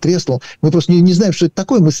пошел, треснул. Мы просто не знаем, что это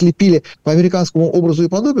такое. Мы слепили по американскому образу и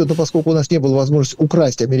подобию, но поскольку у нас не было возможности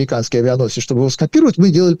украсть американский авианосец, чтобы его скопировать, мы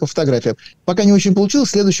делали по фотографиям. Пока не очень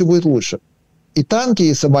получилось, следующее будет лучше. И танки,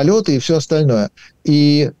 и самолеты, и все остальное.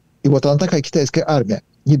 И вот она такая китайская армия.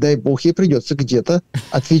 Не дай бог, ей придется где-то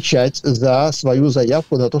отвечать за свою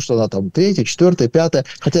заявку на то, что она там 3-я, 4-я, 5-я.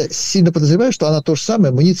 Хотя сильно подозреваю, что она то же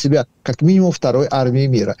самое мнит себя как минимум второй армией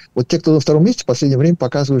мира. Вот те, кто на втором месте, в последнее время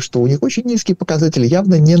показывают, что у них очень низкие показатели,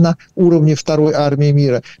 явно не на уровне второй армии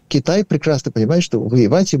мира. Китай прекрасно понимает, что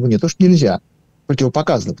воевать ему не то, что нельзя,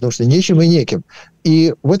 противопоказано, потому что нечем и неким.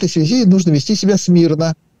 И в этой связи нужно вести себя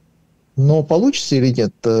смирно. Но получится или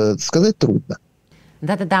нет, сказать трудно.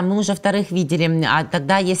 Да-да-да, мы уже вторых видели. А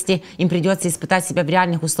тогда, если им придется испытать себя в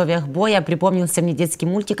реальных условиях боя, припомнился мне детский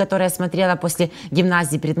мультик, который я смотрела после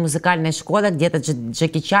гимназии перед музыкальной школой, где-то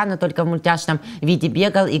Джеки Чан, но только в мультяшном виде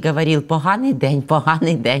бегал и говорил «поганый день,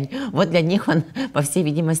 поганый день». Вот для них он, по всей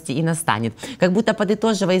видимости, и настанет. Как будто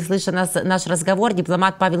подытоживая и слыша наш разговор,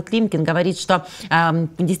 дипломат Павел Климкин говорит, что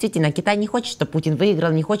действительно Китай не хочет, чтобы Путин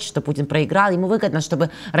выиграл, не хочет, чтобы Путин проиграл. Ему выгодно, чтобы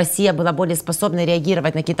Россия была более способна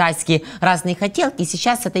реагировать на китайские разные хотелки.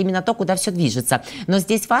 Сейчас это именно то, куда все движется. Но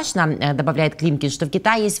здесь важно, добавляет Климкин, что в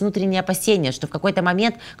Китае есть внутренние опасения, что в какой-то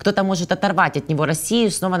момент кто-то может оторвать от него Россию,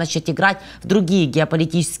 снова начать играть в другие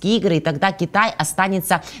геополитические игры, и тогда Китай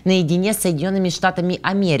останется наедине с Соединенными Штатами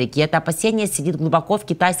Америки. Это опасение сидит глубоко в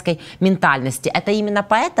китайской ментальности. Это именно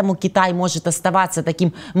поэтому Китай может оставаться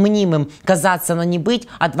таким мнимым, казаться, но не быть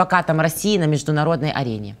адвокатом России на международной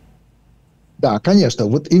арене. Да, конечно.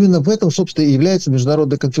 Вот именно в этом, собственно, и является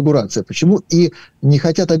международная конфигурация. Почему и не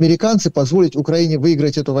хотят американцы позволить Украине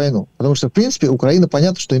выиграть эту войну? Потому что, в принципе, Украина,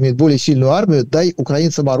 понятно, что имеет более сильную армию. Дай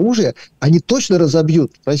украинцам оружие, они точно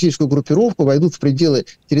разобьют российскую группировку, войдут в пределы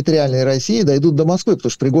территориальной России, дойдут до Москвы,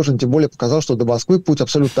 потому что Пригожин тем более показал, что до Москвы путь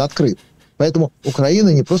абсолютно открыт. Поэтому Украина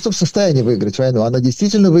не просто в состоянии выиграть войну, она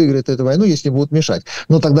действительно выиграет эту войну, если будут мешать.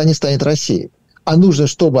 Но тогда не станет Россией. А нужно,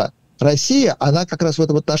 чтобы Россия, она как раз в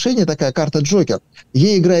этом отношении такая карта-джокер.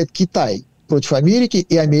 Ей играет Китай против Америки,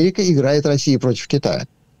 и Америка играет России против Китая.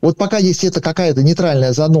 Вот пока есть это какая-то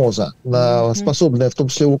нейтральная заноза, способная в том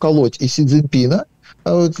числе уколоть и Си Цзиньпина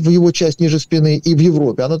в его часть ниже спины, и в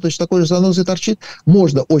Европе, она точно такой же занозой торчит,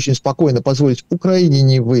 можно очень спокойно позволить Украине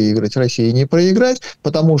не выиграть, России не проиграть,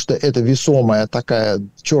 потому что это весомая такая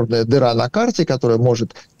черная дыра на карте, которая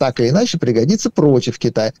может так или иначе пригодиться против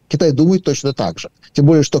Китая. Китай думает точно так же. Тем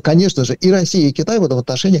более, что, конечно же, и Россия, и Китай в этом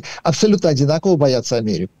отношении абсолютно одинаково боятся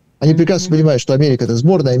Америку. Они прекрасно понимают, что Америка – это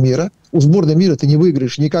сборная мира. У сборной мира ты не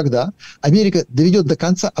выиграешь никогда. Америка доведет до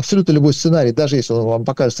конца абсолютно любой сценарий, даже если он вам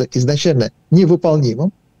покажется изначально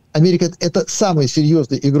невыполнимым. Америка – это самый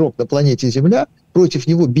серьезный игрок на планете Земля. Против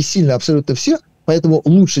него бессильно абсолютно все. Поэтому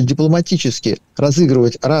лучше дипломатически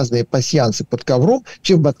разыгрывать разные пасьянсы под ковром,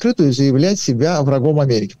 чем в открытую заявлять себя врагом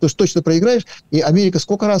Америки. Потому что точно проиграешь, и Америка,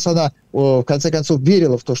 сколько раз она, в конце концов,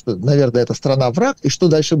 верила в то, что, наверное, эта страна враг, и что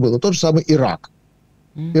дальше было? Тот же самый Ирак.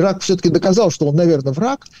 Ирак все-таки доказал, что он, наверное,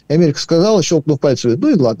 враг, и Америка сказала, щелкнув пальцами, ну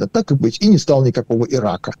и ладно, так и быть, и не стало никакого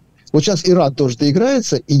Ирака. Вот сейчас Иран тоже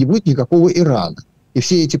доиграется, и не будет никакого Ирана. И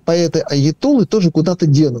все эти поэты-аятоллы тоже куда-то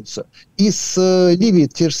денутся. И с Ливией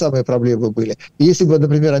те же самые проблемы были. И если бы,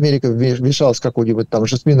 например, Америка вмешалась в какую-нибудь там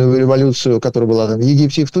жасминовую революцию, которая была там в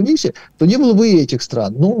Египте и в Тунисе, то не было бы и этих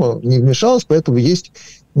стран. Но не вмешалась, поэтому есть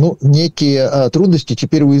некие трудности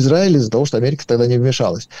теперь у Израиля из-за того, что Америка тогда не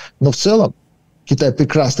вмешалась. Но в целом Китай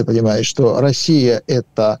прекрасно понимает, что Россия –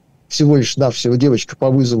 это всего лишь навсего девочка по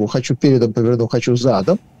вызову «хочу передом поверну, хочу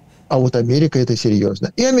задом», а вот Америка – это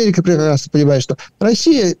серьезно. И Америка прекрасно понимает, что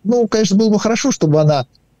Россия, конечно, было бы хорошо, чтобы она,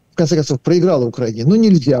 в конце концов, проиграла Украине, но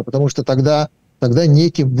нельзя, потому что тогда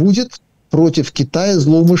неким будет против Китая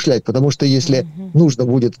злоумышлять, потому что если нужно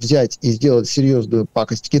будет взять и сделать серьезную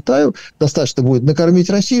пакость Китаю, достаточно будет накормить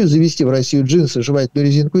Россию, завести в Россию джинсы, жевательную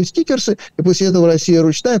резинку и стикерсы, и после этого Россия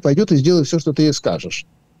ручная пойдет и сделает все, что ты ей скажешь.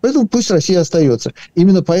 Поэтому пусть Россия остается.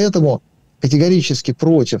 Именно поэтому категорически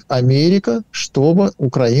против Америка, чтобы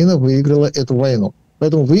Украина выиграла эту войну.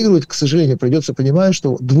 Поэтому выигрывать, к сожалению, придется понимать,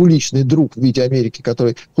 что двуличный друг в виде Америки,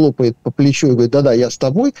 который хлопает по плечу и говорит: да-да, я с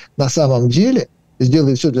тобой, на самом деле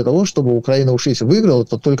сделает все для того, чтобы Украина уж если выиграла,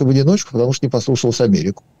 то только в одиночку, потому что не послушалась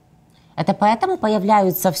Америку. Это поэтому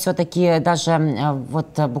появляются все-таки даже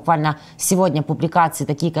вот буквально сегодня публикации,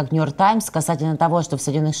 такие как «Нью-Йорк Таймс», касательно того, что в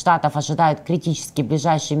Соединенных Штатах ожидают критически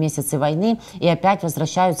ближайшие месяцы войны и опять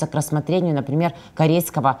возвращаются к рассмотрению, например,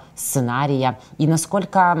 корейского сценария. И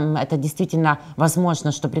насколько это действительно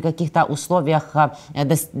возможно, что при каких-то условиях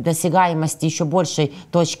досягаемости еще большей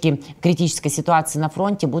точки критической ситуации на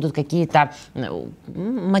фронте будут какие-то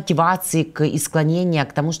мотивации и склонения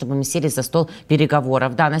к тому, чтобы мы сели за стол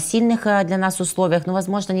переговоров. Да, на сильных для нас условиях, но,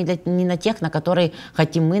 возможно, не на тех, на которые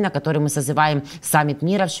хотим мы, на которые мы созываем саммит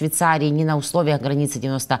мира в Швейцарии, не на условиях границы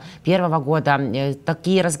 91 года.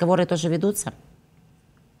 Такие разговоры тоже ведутся?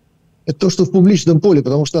 Это то, что в публичном поле,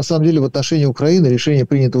 потому что, на самом деле, в отношении Украины решение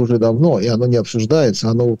принято уже давно, и оно не обсуждается,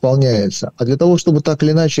 оно выполняется. А для того, чтобы так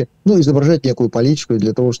или иначе, изображать некую политику, и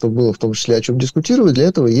для того, чтобы было в том числе о чем дискутировать, для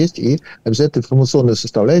этого есть и обязательно информационная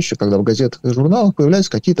составляющая, когда в газетах и журналах появляются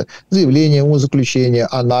какие-то заявления, умозаключения,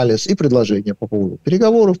 анализ и предложения по поводу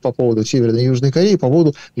переговоров, по поводу Северной и Южной Кореи, по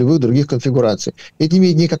поводу любых других конфигураций. Это не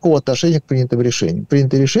имеет никакого отношения к принятым решениям.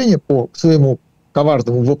 Принятые решения по своему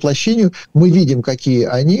коварному воплощению мы видим, какие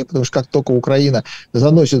они, потому что как только Украина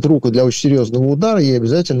заносит руку для очень серьезного удара, ей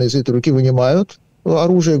обязательно из этой руки вынимают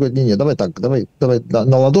оружие и говорят: не-не, давай так, давай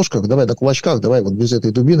на ладошках, давай на кулачках, давай вот без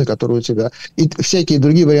этой дубины, которая у тебя. И всякие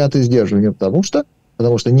другие варианты сдерживания, потому что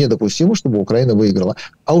недопустимо, чтобы Украина выиграла.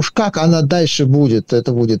 А уж как она дальше будет,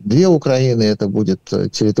 это будет две Украины, это будет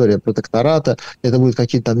территория протектората, это будут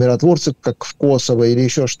какие-то миротворцы, как в Косово или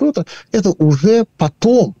еще что-то, это уже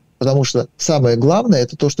потом. Потому что самое главное –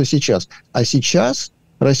 это то, что сейчас. А сейчас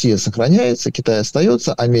Россия сохраняется, Китай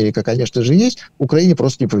остается, Америка, конечно же, есть. Украине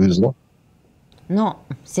просто не повезло. Но,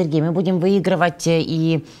 Сергей, мы будем выигрывать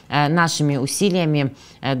и нашими усилиями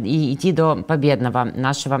и идти до победного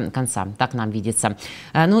нашего конца. Так нам видится.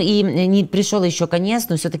 Ну и не пришел еще конец,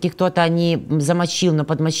 но все-таки кто-то не замочил, но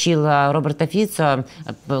подмочил Роберта Фицо.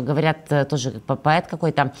 Говорят, тоже поэт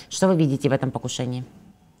какой-то. Что вы видите в этом покушении?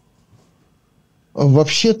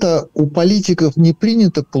 Вообще-то у политиков не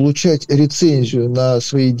принято получать рецензию на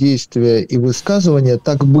свои действия и высказывания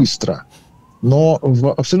так быстро. Но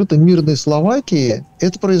в абсолютно мирной Словакии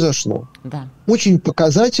это произошло. Да. Очень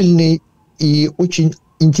показательный и очень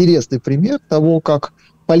интересный пример того, как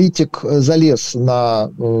политик залез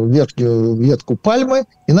на верхнюю ветку пальмы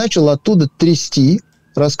и начал оттуда трясти,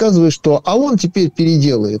 рассказывая, что а он теперь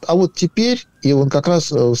переделает, а вот теперь, и он как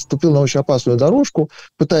раз вступил на очень опасную дорожку,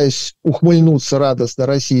 пытаясь ухмыльнуться радостно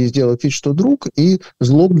России, сделать вид, что друг, и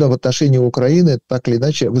злобно в отношении Украины так или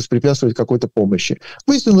иначе воспрепятствовать какой-то помощи.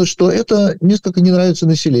 Выяснилось, что это несколько не нравится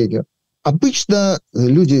населению. Обычно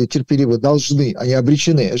люди терпеливо должны, они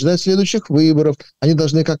обречены ждать следующих выборов, они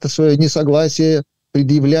должны как-то свое несогласие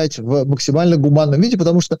предъявлять в максимально гуманном виде,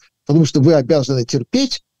 потому что вы обязаны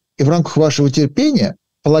терпеть, и в рамках вашего терпения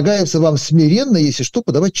полагается вам смиренно, если что,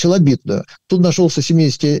 подавать челобитную. Тут нашелся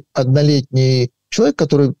 71-летний человек,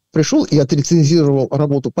 который пришел и отрецензировал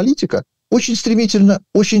работу политика очень стремительно,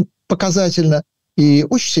 очень показательно и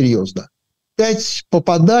очень серьезно. 5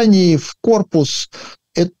 попаданий в корпус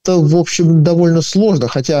 – это, в общем, довольно сложно,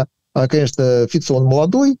 хотя, конечно, Фицо он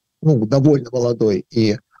молодой, довольно молодой,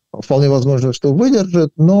 и вполне возможно, что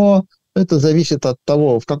выдержит, но это зависит от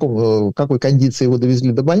того, в какой кондиции его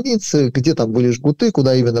довезли до больницы, где там были жгуты,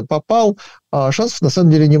 куда именно попал. Шансов на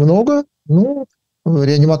самом деле немного.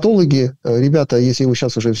 Реаниматологи, ребята, если его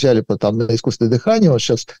сейчас уже взяли на искусственное дыхание, он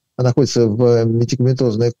сейчас находится в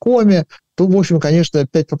медикаментозной коме, то, в общем, конечно,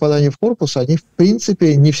 5 попаданий в корпус, они, в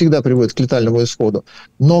принципе, не всегда приводят к летальному исходу.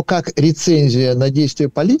 Но как рецензия на действия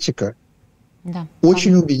политика, да,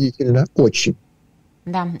 очень убедительно, очень.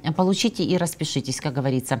 Да, получите и распишитесь, как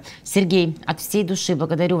говорится. Сергей, от всей души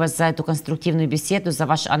благодарю вас за эту конструктивную беседу, за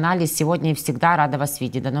ваш анализ. Сегодня и всегда рада вас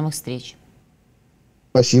видеть. До новых встреч.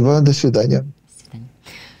 Спасибо, до свидания. До свидания.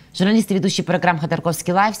 Журналист и ведущий программ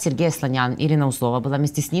 «Ходорковский лайв» Сергей Асланян, Ирина Узловая была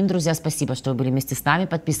вместе с ним. Друзья, спасибо, что вы были вместе с нами.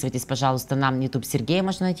 Подписывайтесь, пожалуйста, на YouTube Сергея.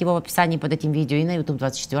 Можно найти его в описании под этим видео. И на YouTube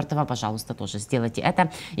 24-го, пожалуйста, тоже сделайте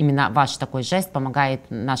это. Именно ваш такой жест помогает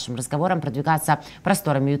нашим разговорам продвигаться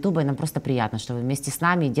просторами YouTube. И нам просто приятно, что вы вместе с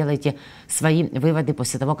нами делаете свои выводы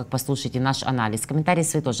после того, как послушаете наш анализ. Комментарии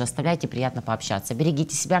свои тоже оставляйте, приятно пообщаться.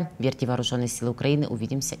 Берегите себя, верьте в вооруженные силы Украины.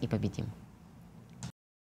 Увидимся и победим.